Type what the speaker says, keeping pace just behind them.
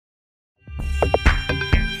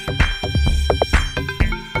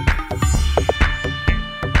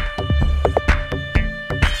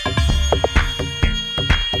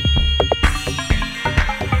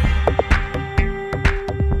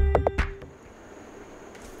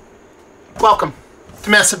Welcome to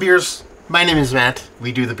Mess of Beers. My name is Matt.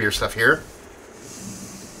 We do the beer stuff here.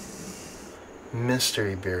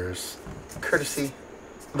 Mystery beers, courtesy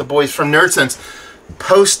of the boys from Nerdsense.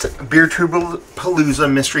 Post Beer Tube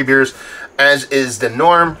Palooza mystery beers, as is the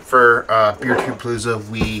norm for Beer Tube Palooza.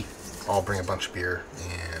 We all bring a bunch of beer,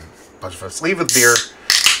 and a bunch of us leave with beer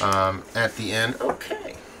at the end.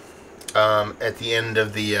 Okay. At the end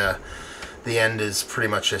of the end is pretty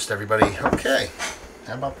much just everybody. Okay.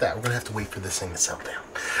 How about that? We're going to have to wait for this thing to settle down.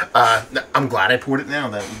 I'm glad I poured it now.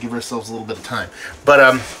 That we give ourselves a little bit of time.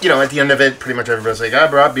 But, you know, at the end of it, pretty much everybody's like, I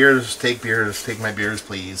brought beers, take my beers,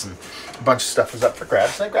 please. And a bunch of stuff was up for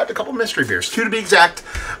grabs. And I grabbed a couple mystery beers. 2 to be exact.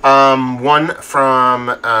 One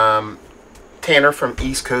from Tanner from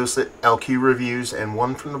East Coast at LQ Reviews. And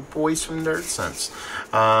one from the boys from Nerdsense.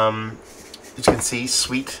 As you can see,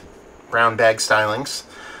 sweet brown bag stylings.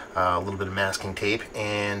 A little bit of masking tape.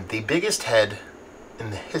 And the biggest head in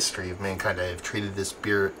the history of mankind. I have treated this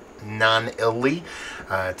beer non-illy.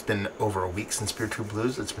 It's been over a week since Beer Tube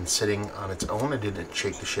Blues. It's been sitting on its own. I didn't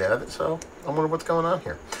shake the shit out of it, so I wonder what's going on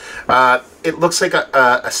here. It looks like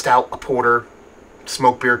a stout, a porter,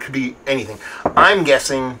 smoke beer. Could be anything. I'm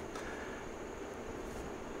guessing,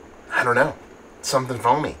 I don't know, something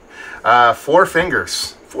foamy. 4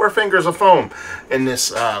 fingers. 4 fingers of foam in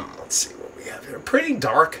this, let's see what we have here. Pretty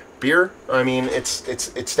dark beer. I mean, it's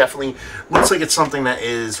definitely looks like it's something that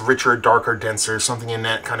is richer, darker, denser, something in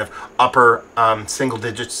that kind of upper single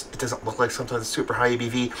digits. It doesn't look like something that's super high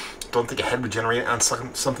ABV. Don't think a head would generate on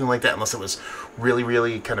something like that unless it was really,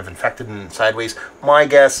 really kind of infected and sideways. My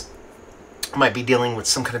guess might be dealing with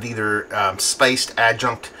some kind of either spiced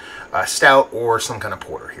adjunct stout or some kind of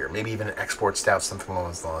porter here. Maybe even an export stout, something along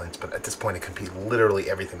those lines. But at this point, it could be literally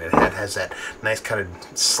everything that it has that nice kind of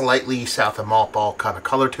slightly south of malt ball kind of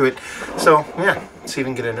color to it. So, yeah, let's see if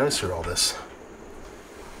we can get a nose through all this.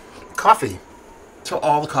 Coffee. So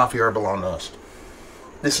all the coffee are belong to us.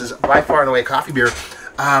 This is by far and away coffee beer.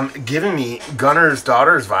 Giving me Gunner's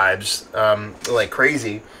Daughters vibes like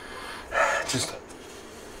crazy. Just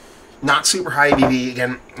not super high ABV.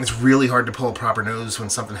 Again, it's really hard to pull a proper nose when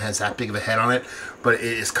something has that big of a head on it. But it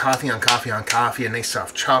is coffee on coffee on coffee. A nice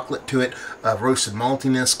soft chocolate to it. Roasted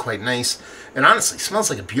maltiness, quite nice. And honestly, smells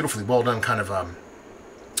like a beautifully well done kind of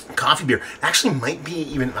coffee beer. It actually might be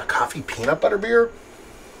even a coffee peanut butter beer.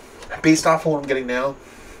 Based off of what I'm getting now.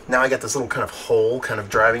 Now I got this little kind of hole kind of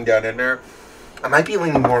driving down in there. I might be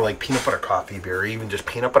leaning more like peanut butter coffee beer or even just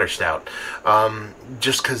peanut butter stout.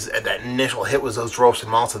 Just because that initial hit was those roasted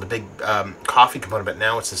malts of the big coffee component, but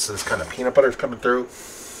now it's just this kind of peanut butter's coming through.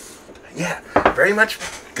 Yeah, very much,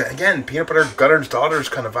 again, peanut butter, Gunner's Daughters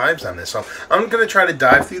kind of vibes on this. So I'm going to try to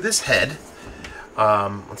dive through this head.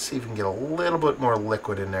 Let's see if we can get a little bit more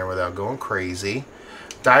liquid in there without going crazy.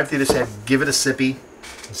 Dive through this head, give it a sippy,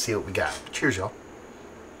 and see what we got. Cheers, y'all.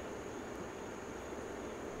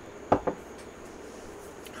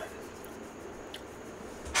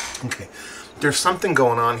 Okay, there's something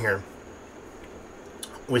going on here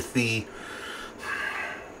with the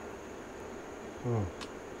yeah,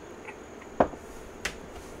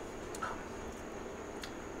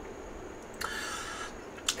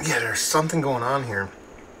 there's something going on here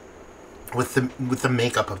with the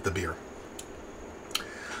makeup of the beer.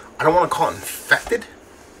 I don't want to call it infected,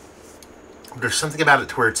 but there's something about it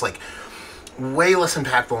to where it's like way less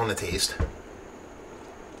impactful on the taste.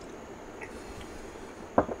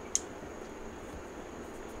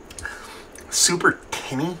 Super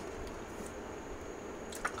tinny.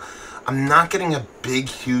 I'm not getting a big,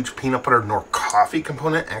 huge peanut butter nor coffee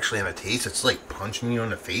component actually on the taste. It's like punching you in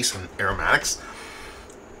the face on aromatics.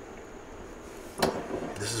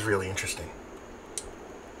 This is really interesting.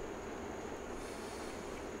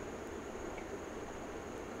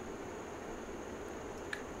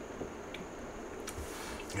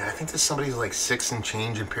 Yeah, I think this somebody's like 6 and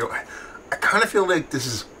change imperial. I kind of feel like this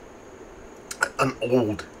is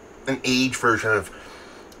an aged version of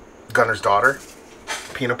Gunner's Daughter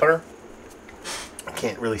peanut butter. I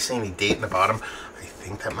can't really see any date in the bottom. I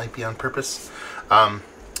think that might be on purpose.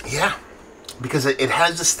 Yeah, because it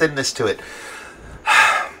has this thinness to it.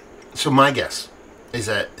 So my guess is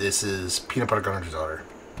that this is peanut butter Gunner's Daughter,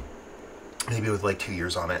 maybe with like 2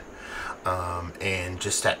 years on it, and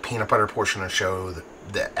just that peanut butter portion of the show,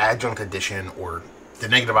 the adjunct addition or the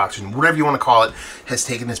negative oxygen, whatever you want to call it, has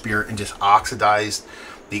taken this beer and just oxidized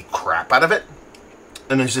the crap out of it,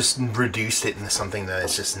 and has just reduced it into something that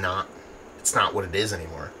is just not, it's not what it is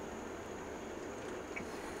anymore.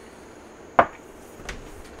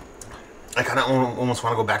 I kind of almost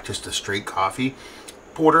want to go back just to straight coffee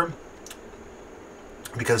porter.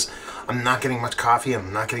 because I'm not getting much coffee and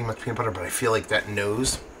I'm not getting much peanut butter, but I feel like that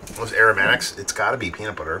nose, those aromatics, it's got to be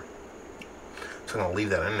peanut butter. So I'm going to leave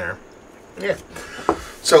that in there. Yeah.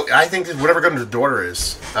 So I think that whatever Gunner's Daughter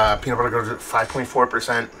is, peanut butter goes at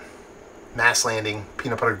 5.4%. Mass Landing,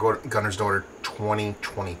 peanut butter Gunner's Daughter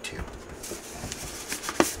 2022.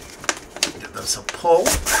 Give this a pull.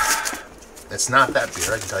 It's not that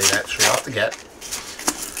beer, I can tell you that straight off the get.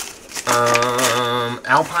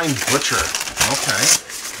 Alpine Butcher. Okay.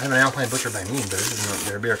 I have an Alpine Butcher by me, but this isn't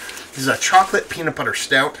their beer. This is a chocolate peanut butter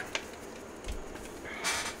stout.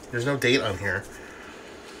 There's no date on here.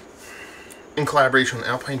 In collaboration with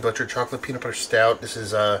Alpine Butcher, chocolate peanut butter stout. This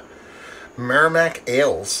is Merrimack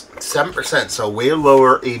Ales, 7%, so way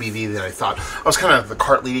lower ABV than I thought. I was kind of the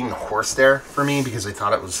cart leading the horse there for me because I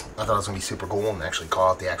thought it was gonna be super cool and actually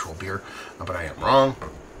call out the actual beer, but I am wrong.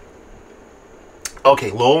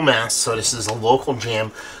 Okay, Lowell, Mass. So this is a local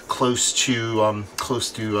jam close to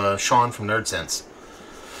Sean from Nerdsense.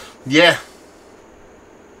 Yeah,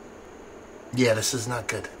 this is not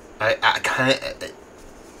good. I kind of.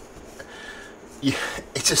 Yeah,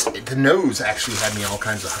 it's just, the nose actually had me all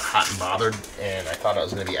kinds of hot and bothered, and I thought it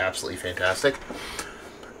was going to be absolutely fantastic.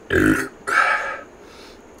 But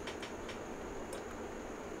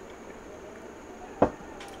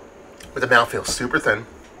the mouthfeel super thin.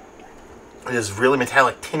 There's really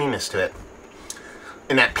metallic tinniness to it.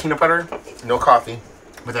 And that peanut butter, no coffee,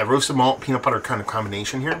 with that roasted malt peanut butter kind of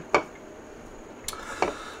combination here,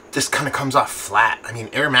 just kind of comes off flat. I mean,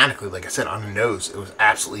 aromatically, like I said, on the nose, it was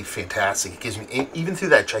absolutely fantastic. It gives me, even through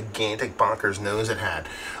that gigantic bonkers nose it had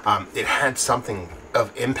something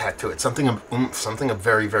of impact to it, something of oomph, something of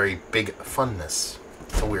very, very big funness.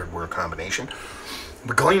 It's a weird word combination.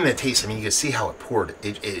 But going into the taste, I mean, you can see how it poured.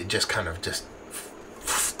 It just kind of just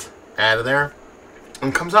out of there.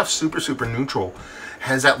 And comes off super, super neutral.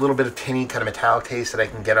 Has that little bit of tinny kind of metallic taste that I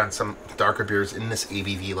can get on some darker beers in this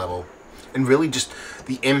ABV level. And really just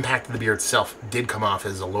the impact of the beer itself did come off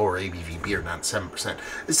as a lower ABV beer, not 7%.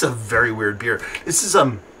 This is a very weird beer. This is,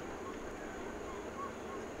 there's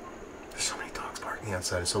so many dogs barking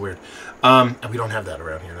outside. It's so weird. And we don't have that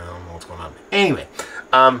around here. I don't know what's going on. Anyway,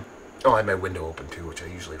 oh, I had my window open too, which I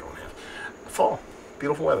usually don't have. Fall.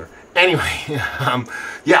 Beautiful weather. Anyway,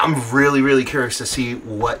 yeah, I'm really, really curious to see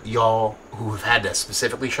what y'all who have had this,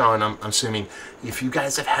 specifically Sean, I'm assuming, if you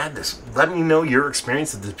guys have had this, let me know your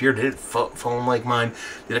experience with this beer. Did it foam like mine?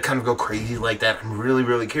 Did it kind of go crazy like that? I'm really,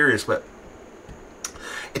 really curious, but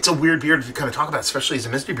it's a weird beer to kind of talk about, especially as a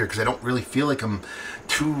mystery beer, because I don't really feel like I'm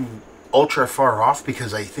too ultra far off,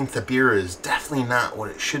 because I think the beer is definitely not what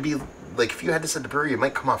it should be. Like, if you had this at the brewery, it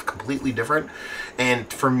might come off completely different.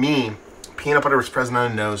 And for me, peanut butter was present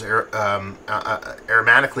on the nose.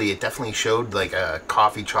 Aromatically, it definitely showed like a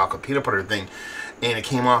coffee chocolate peanut butter thing, and it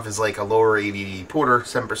came off as like a lower ABV porter,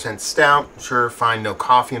 7% stout. Sure, fine, no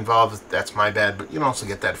coffee involved. That's my bad, but you can also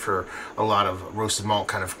get that for a lot of roasted malt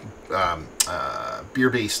kind of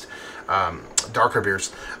beer-based darker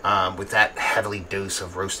beers with that heavily dose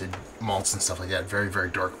of roasted malts and stuff like that. Very, very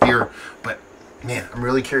dark beer, but man, I'm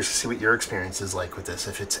really curious to see what your experience is like with this.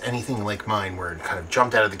 If it's anything like mine, where it kind of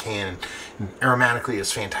jumped out of the can, and aromatically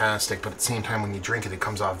is fantastic, but at the same time when you drink it, it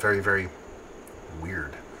comes off very, very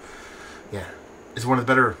weird. Yeah. Is one of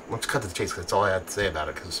the better, let's cut to the chase, because that's all I have to say about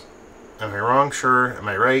it, because am I wrong? Sure. Am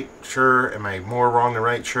I right? Sure. Am I more wrong than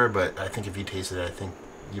right? Sure. But I think if you tasted it, I think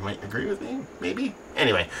you might agree with me, maybe?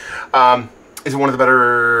 Anyway, is it one of the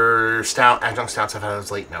better adjunct stouts I've had as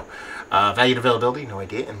late? No. Value and availability? No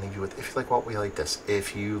idea. And leave you with, if you like what we like this.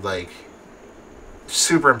 If you like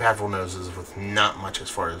super impactful noses with not much as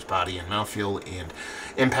far as body and mouthfeel and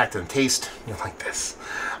impact and taste, you'll like this.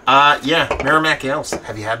 Yeah, Merrimack Ales.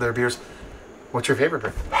 Have you had their beers? What's your favorite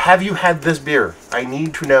beer? Have you had this beer? I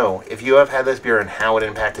need to know if you have had this beer and how it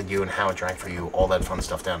impacted you and how it drank for you. All that fun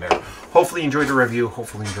stuff down there. Hopefully you enjoyed the review.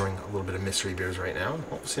 Hopefully enjoying a little bit of mystery beers right now.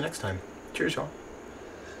 We'll see you next time. Cheers, y'all.